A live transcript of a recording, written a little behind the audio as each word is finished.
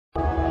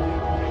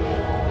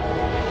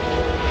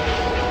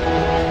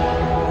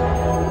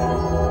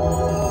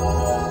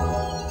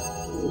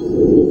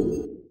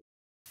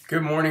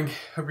Good morning.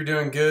 Hope you're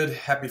doing good.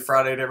 Happy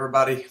Friday to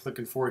everybody.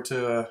 Looking forward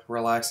to a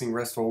relaxing,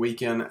 restful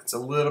weekend. It's a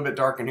little bit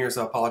dark in here,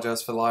 so I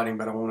apologize for the lighting,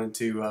 but I wanted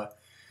to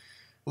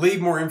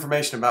leave more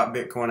information about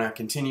Bitcoin. I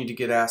continue to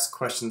get asked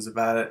questions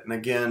about it. And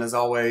again, as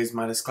always,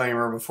 my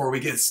disclaimer before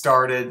we get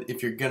started,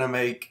 if you're going to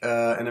make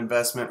an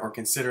investment or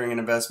considering an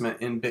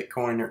investment in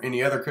Bitcoin or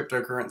any other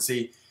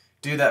cryptocurrency,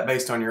 do that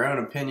based on your own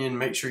opinion.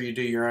 Make sure you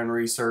do your own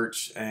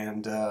research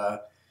and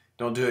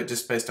don't do it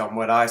just based on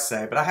what I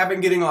say. But I have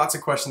been getting lots of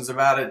questions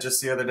about it.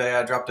 Just the other day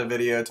I dropped a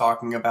video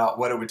talking about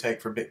what it would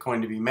take for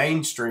Bitcoin to be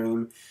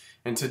mainstream.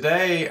 And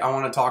today I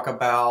want to talk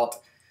about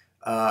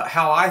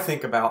how I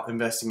think about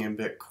investing in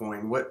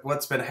Bitcoin.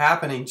 What's been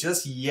happening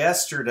just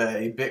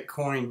yesterday,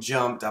 Bitcoin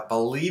jumped. I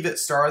believe it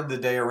started the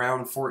day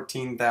around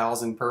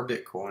 14,000 per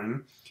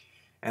Bitcoin.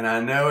 And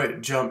I know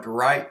it jumped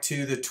right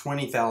to the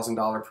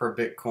 $20,000 per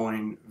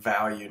Bitcoin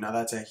value. Now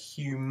that's a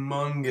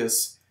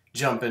humongous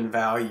jump in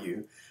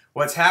value.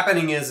 What's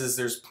happening is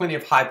there's plenty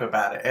of hype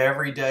about it.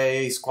 Every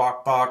day,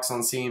 Squawk Box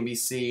on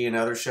CNBC and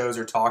other shows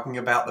are talking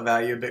about the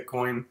value of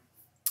Bitcoin.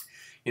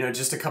 You know,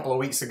 just a couple of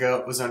weeks ago,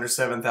 it was under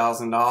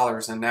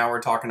 $7,000, and now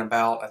we're talking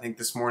about, I think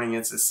this morning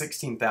it's at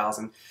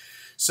 $16,000.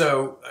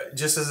 So,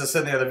 just as I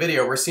said in the other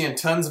video, we're seeing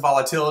tons of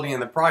volatility in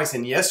the price,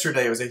 and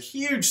yesterday it was a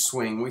huge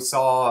swing. We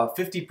saw a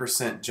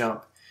 50%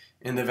 jump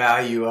in the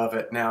value of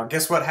it. Now,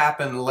 guess what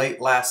happened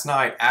late last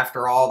night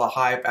after all the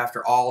hype,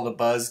 after all the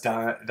buzz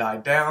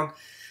died down?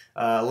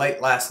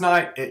 Late last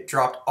night, it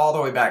dropped all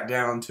the way back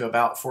down to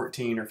about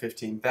 14 or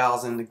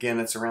 15,000.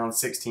 Again, it's around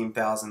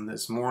 16,000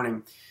 this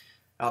morning.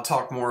 I'll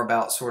talk more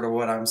about sort of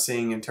what I'm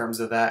seeing in terms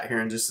of that here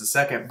in just a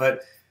second.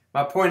 But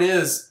my point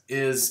is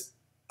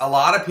a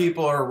lot of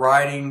people are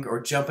riding or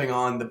jumping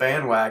on the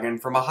bandwagon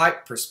from a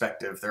hype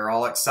perspective. They're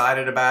all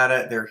excited about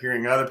it. They're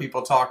hearing other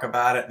people talk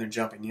about it, and they're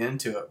jumping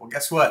into it. Well,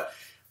 guess what?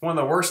 One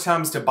of the worst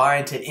times to buy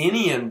into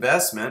any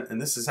investment,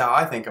 and this is how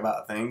I think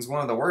about things, one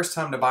of the worst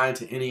times to buy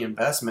into any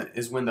investment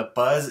is when the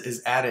buzz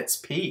is at its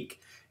peak.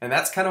 And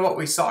that's kind of what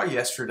we saw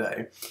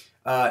yesterday.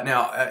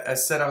 Now, I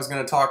said I was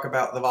going to talk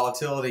about the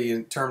volatility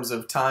in terms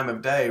of time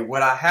of day.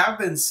 What I have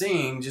been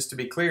seeing, just to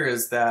be clear,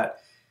 is that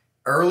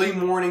early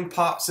morning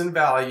pops in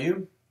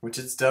value, which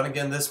it's done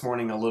again this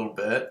morning a little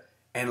bit,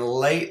 and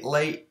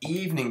late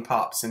evening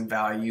pops in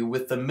value,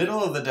 with the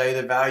middle of the day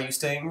the value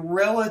staying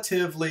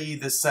relatively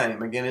the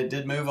same. Again, it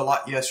did move a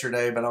lot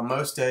yesterday, but on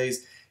most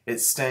days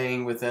it's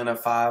staying within a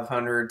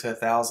 $500 to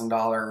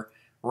 $1,000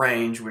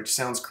 range, which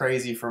sounds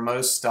crazy for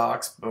most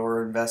stocks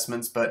or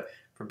investments, but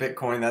for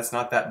Bitcoin that's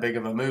not that big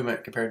of a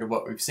movement compared to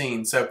what we've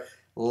seen. So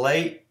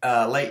late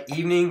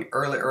evening,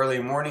 early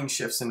morning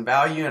shifts in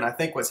value, and I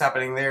think what's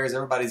happening there is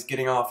everybody's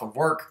getting off of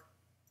work,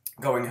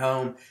 going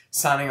home,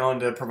 signing on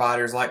to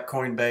providers like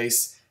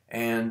Coinbase,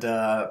 and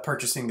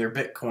purchasing their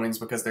Bitcoins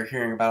because they're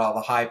hearing about all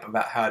the hype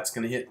about how it's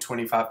going to hit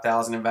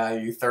 25,000 in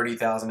value,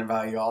 30,000 in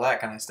value, all that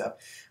kind of stuff.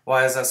 Well,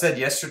 as I said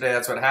yesterday,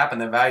 that's what happened.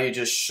 The value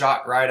just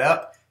shot right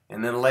up,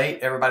 and then late,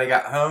 everybody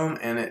got home,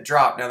 and it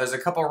dropped. Now, there's a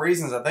couple of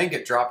reasons I think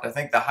it dropped. I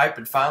think the hype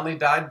had finally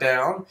died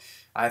down.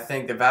 I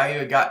think the value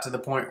had got to the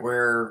point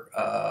where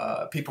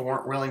people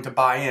weren't willing to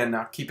buy in.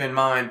 Now, keep in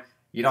mind,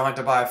 you don't have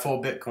to buy a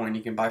full Bitcoin.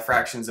 You can buy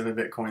fractions of a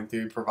Bitcoin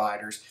through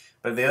providers.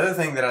 But the other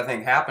thing that I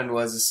think happened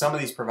was some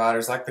of these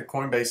providers, like the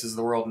Coinbases of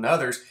the world and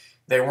others,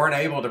 they weren't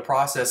able to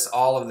process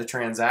all of the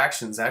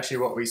transactions. Actually,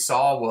 what we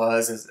saw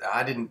was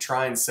I didn't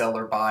try and sell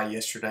or buy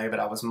yesterday, but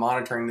I was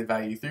monitoring the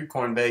value through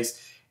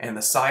Coinbase, and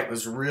the site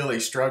was really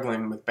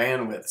struggling with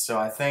bandwidth. So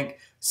I think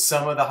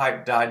some of the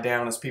hype died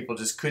down as people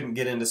just couldn't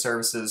get into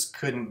services,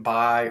 couldn't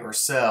buy or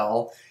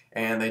sell,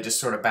 and they just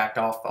sort of backed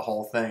off the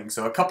whole thing.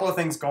 So a couple of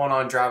things going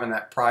on driving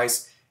that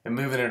price and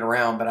moving it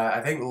around, but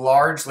I think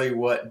largely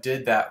what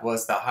did that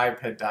was the hype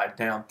had died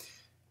down.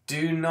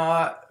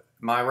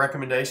 My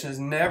recommendation is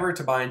never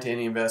to buy into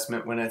any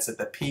investment when it's at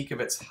the peak of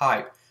its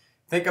hype.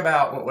 Think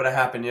about what would have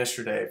happened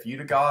yesterday. If you'd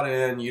have got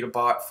in, you'd have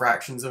bought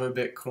fractions of a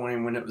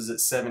Bitcoin when it was at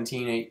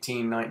 17,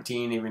 18,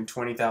 19, even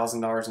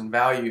 $20,000 in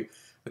value,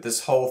 with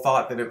this whole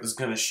thought that it was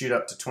going to shoot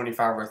up to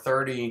 25 or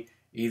 30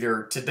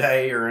 either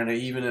today or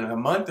even in a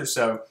month or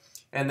so,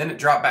 and then it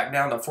dropped back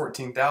down to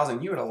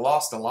 14,000, you would have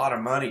lost a lot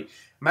of money.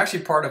 I'm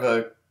actually part of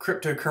a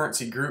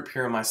cryptocurrency group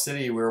here in my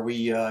city where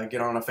we get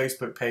on a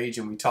Facebook page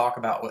and we talk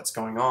about what's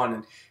going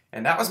on.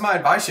 And that was my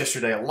advice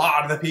yesterday. A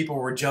lot of the people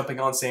were jumping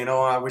on saying,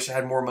 oh, I wish I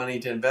had more money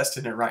to invest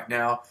in it right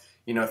now.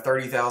 You know,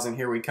 30,000,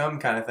 here we come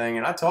kind of thing.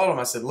 And I told them,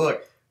 I said,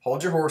 look,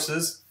 hold your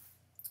horses.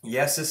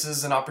 Yes, this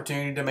is an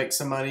opportunity to make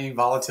some money.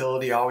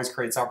 Volatility always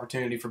creates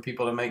opportunity for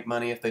people to make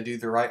money if they do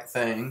the right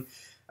thing.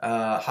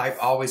 Hype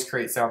always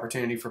creates the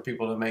opportunity for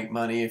people to make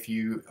money if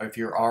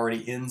you're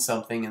already in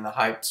something and the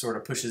hype sort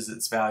of pushes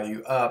its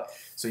value up.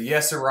 So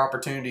yes, there were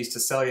opportunities to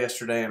sell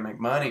yesterday and make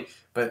money,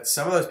 but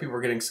some of those people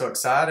were getting so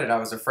excited, I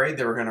was afraid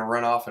they were going to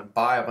run off and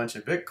buy a bunch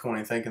of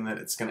Bitcoin thinking that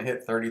it's going to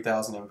hit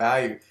 30,000 in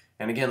value.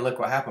 And again, look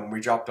what happened.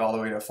 We dropped all the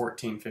way to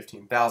 14,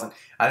 15,000.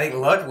 I think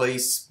luckily,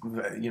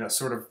 you know,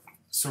 sort of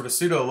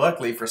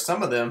pseudo-luckily for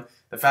some of them,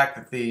 the fact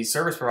that the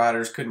service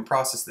providers couldn't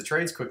process the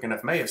trades quick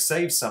enough may have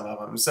saved some of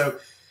them. So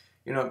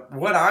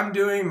What I'm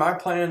doing, my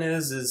plan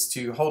is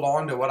to hold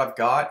on to what I've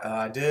got.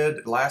 I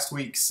did last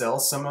week sell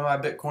some of my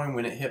Bitcoin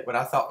when it hit what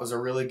I thought was a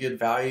really good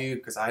value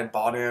because I had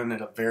bought in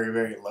at a very,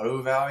 very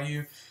low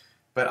value.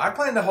 But I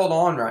plan to hold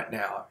on right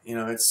now.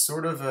 It's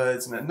sort of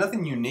it's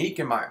nothing unique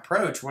in my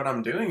approach. What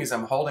I'm doing is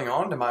I'm holding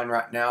on to mine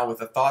right now with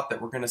the thought that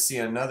we're going to see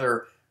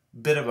another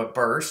bit of a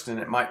burst and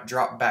it might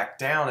drop back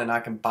down and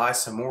I can buy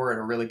some more at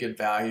a really good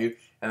value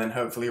and then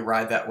hopefully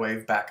ride that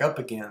wave back up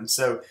again.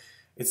 So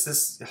it's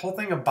this whole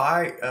thing of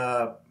buy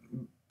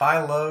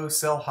low,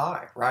 sell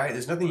high, right?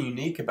 There's nothing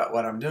unique about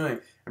what I'm doing.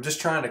 I'm just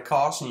trying to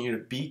caution you to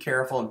be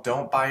careful and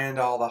don't buy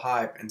into all the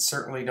hype, and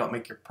certainly don't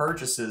make your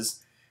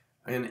purchases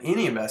in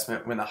any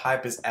investment when the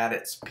hype is at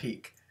its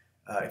peak.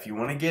 If you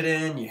want to get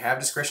in, you have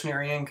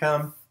discretionary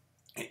income,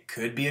 it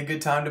could be a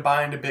good time to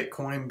buy into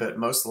Bitcoin, but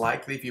most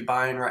likely if you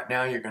buy in right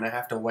now, you're going to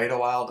have to wait a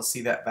while to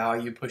see that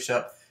value push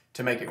up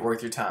to make it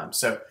worth your time.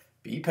 So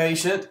be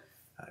patient,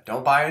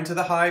 don't buy into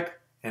the hype,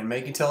 and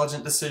make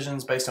intelligent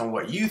decisions based on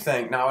what you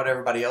think, not what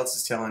everybody else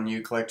is telling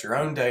you. Collect your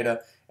own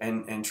data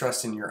and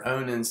trust in your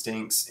own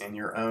instincts and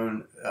your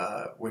own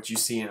what you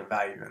see and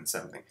value in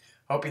something.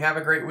 Hope you have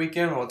a great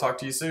weekend. We'll talk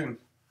to you soon.